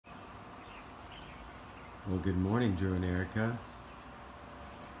Well, good morning, Drew and Erica.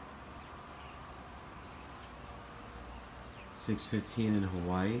 It's 6:15 in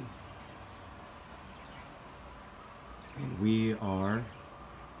Hawaii, and we are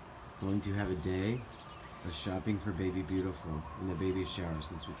going to have a day of shopping for Baby Beautiful in the baby shower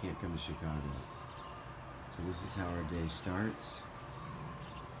since we can't come to Chicago. So this is how our day starts.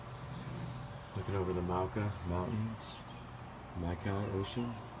 Looking over the Mauka Mountains, Mackay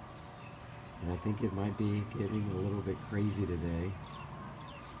Ocean. And I think it might be getting a little bit crazy today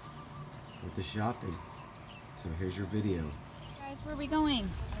with the shopping. So here's your video. Guys, where are we going?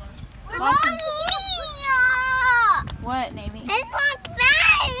 We're going here! What, Navy? Let's walk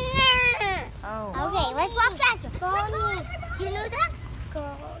faster! Oh. Okay, let's walk faster. Mommy, do you know that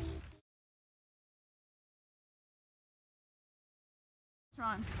girl? What's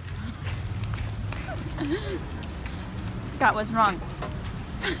wrong? Scott, what's wrong?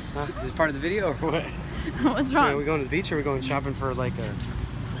 Is this part of the video or what? What's wrong? Are we going to the beach or are we going shopping for like a...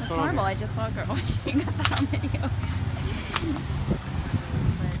 That's normal. I just saw a girl watching that on video.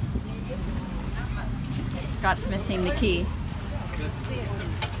 Scott's missing the key.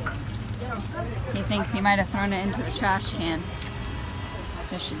 He thinks he might have thrown it into the trash can.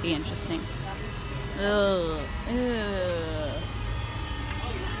 This should be interesting. Ugh. Ugh.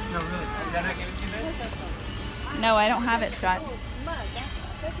 No, really. Did I not give it to you, No, I don't have it, Scott.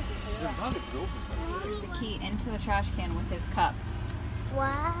 The key into the trash can with his cup.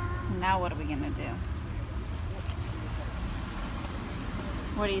 Wow. Now what are we gonna do?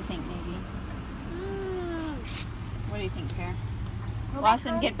 What do you think, Navy? What do you think, Pear?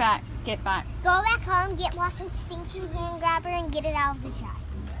 Lawson, get back. Get back. Go back home, get Lawson's stinky hand grabber, and get it out of the trash.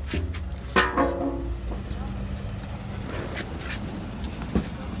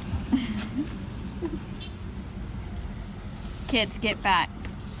 Kids, get back.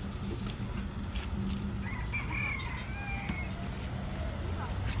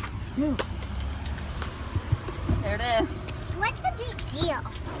 Ew. There it is. What's the big deal?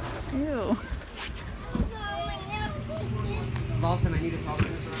 Ew. Lawson, I need us all to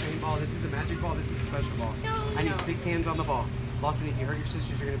finish the same ball. This is a magic ball. This is a special ball. I need 6 hands on the ball. Lawson, if you hurt your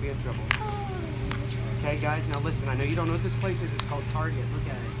sisters, you're going to be in trouble. Okay, guys, now listen. I know you don't know what this place is. It's called Target. Look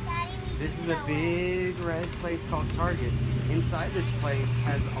at it. This is a big red place called Target. Inside this place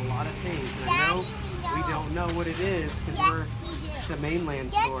has a lot of things. And I know we don't know what it is because it's a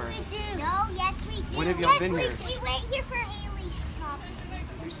mainland store. Yes, we do. No, yes, we do. When have y'all been here? We went here for Haley's shopping.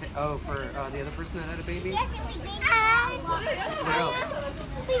 Oh, for the other person that had a baby? Yes, and we made What else?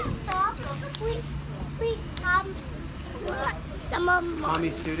 we saw some of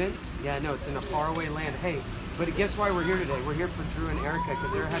Mommy's students? Yeah, no, it's in a faraway land. Hey, but guess why we're here today? We're here for Drew and Erica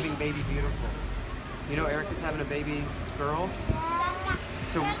because they're having Baby Beautiful. You know Erica's having a baby girl?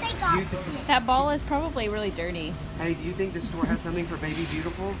 So That ball is probably really dirty. Hey, do you think this store has something for Baby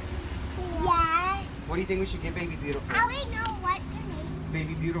Beautiful? Yes. What do you think we should get Baby Beautiful? I would know what's her name.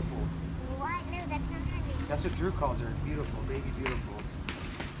 Baby Beautiful. What? No, that's not her name. That's what Drew calls her. Beautiful. Baby Beautiful.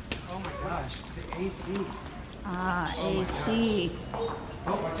 Oh my gosh. The AC. Ah, Oh AC. Oh,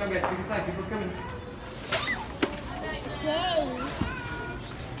 watch out guys. Pick a side. People are coming. Yay.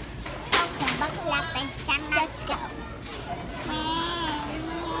 Okay, buckle up and jump. Let's go.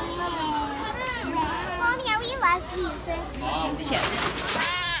 Mommy, are we allowed to use this? Yes.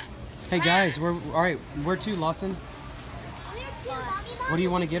 Hey guys, where to, Lawson? What do you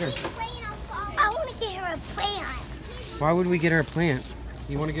want to get her? I want to get her a plant. Why would we get her a plant?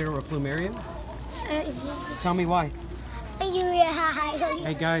 You want to get her a plumarium? Tell me why.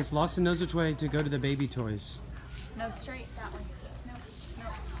 Hey guys, Lawson knows which way to go to the baby toys. No, straight that way. No.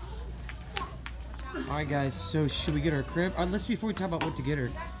 Alright guys, so should we get her a crib? Before we talk about what to get her,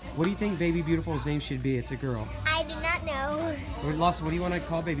 what do you think Baby Beautiful's name should be? It's a girl. I do not know. Lawson, what do you want to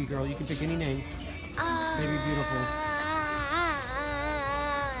call baby girl? You can pick any name. Baby Beautiful.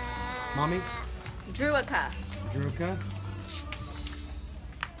 Mommy? Druica. Druka?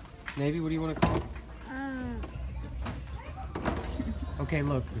 Navy, what do you want to call it? Okay,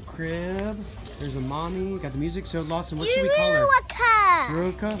 look, the crib. There's a mommy. Got the music. So, Lawson, what should we call her?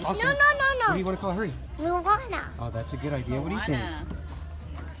 Druka. Lawson, No. what do you want to call her? Luana. Oh, that's a good idea. What do you think?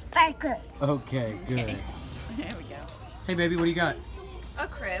 Sparkles. Okay, good. There we go. Hey, baby, what do you got? A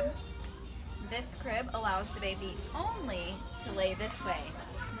crib. This crib allows the baby only to lay this way,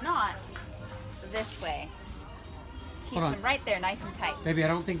 not this way. Keeps him right there, nice and tight. Baby, I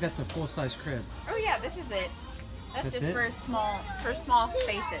don't think that's a full-size crib. Oh yeah, this is it. That's just it? for small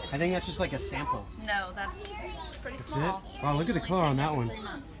spaces. I think that's just like a sample. No, that's pretty That's small. it? Wow, look at the Only color on saved that after one. 3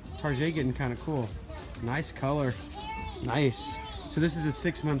 months. Tarjay getting kind of cool. Nice color. Nice. So this is a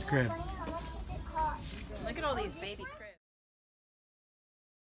 6-month crib. Tlye's baby crib.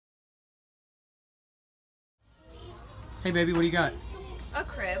 Hey baby, what do you got? A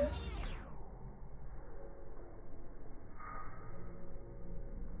crib.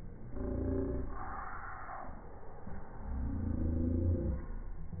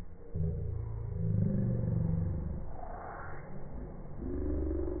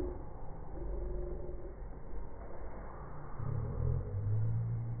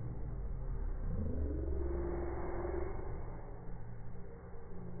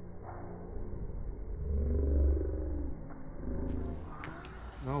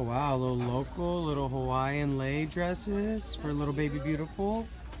 Oh wow, little local, little Hawaiian lei dresses for little baby beautiful.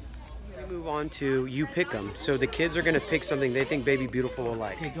 We move on to you pick them. So the kids are gonna pick something they think baby beautiful will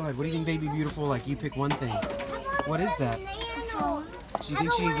like. Okay, go ahead. What do you think baby beautiful will like? You pick one thing. What is that? She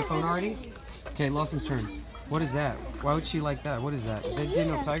thinks she needs a phone already? Okay, Lawson's turn. What is that? Why would she like that? What is that? Is that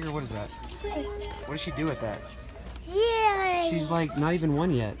Dino Tiger? What is that? What does she do with that? Yeah. She's like not even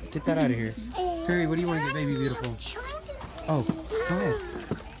one yet. Get that out of here. Perry, what do you want to get baby beautiful? Oh, go ahead.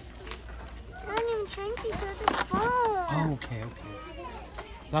 I'm trying to go to the phone. Oh, okay.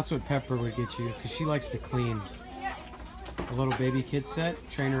 That's what Pepper would get you, because she likes to clean. A little baby kid set,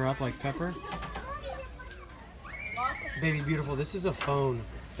 train her up like Pepper. Baby beautiful, this is a phone.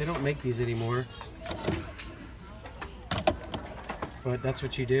 They don't make these anymore. But that's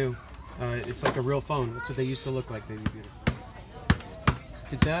what you do. It's like a real phone. That's what they used to look like, baby beautiful.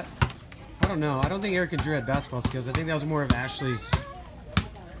 Did that? I don't know. I don't think Erica Drew had basketball skills. I think that was more of Ashley's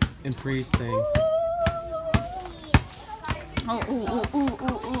and Pre's thing.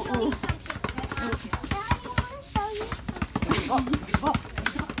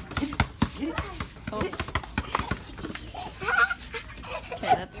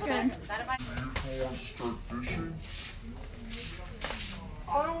 Okay, that's good.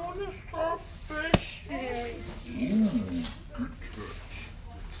 I want to start fishing. Ooh, good catch.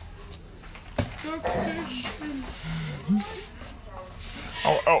 Go fishing.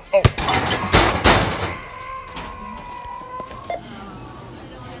 Oh.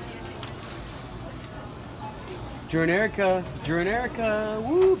 Drew and Erica,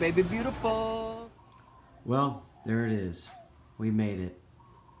 woo, baby beautiful. Well, there it is. We made it.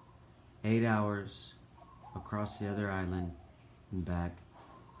 8 hours across the other island and back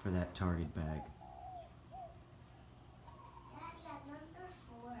for that Target bag.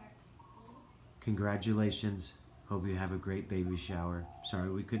 Congratulations. Hope you have a great baby shower. Sorry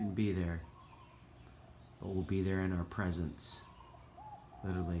we couldn't be there, but we'll be there in our presence.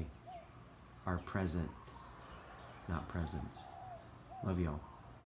 Literally, our present, not presents. Love y'all.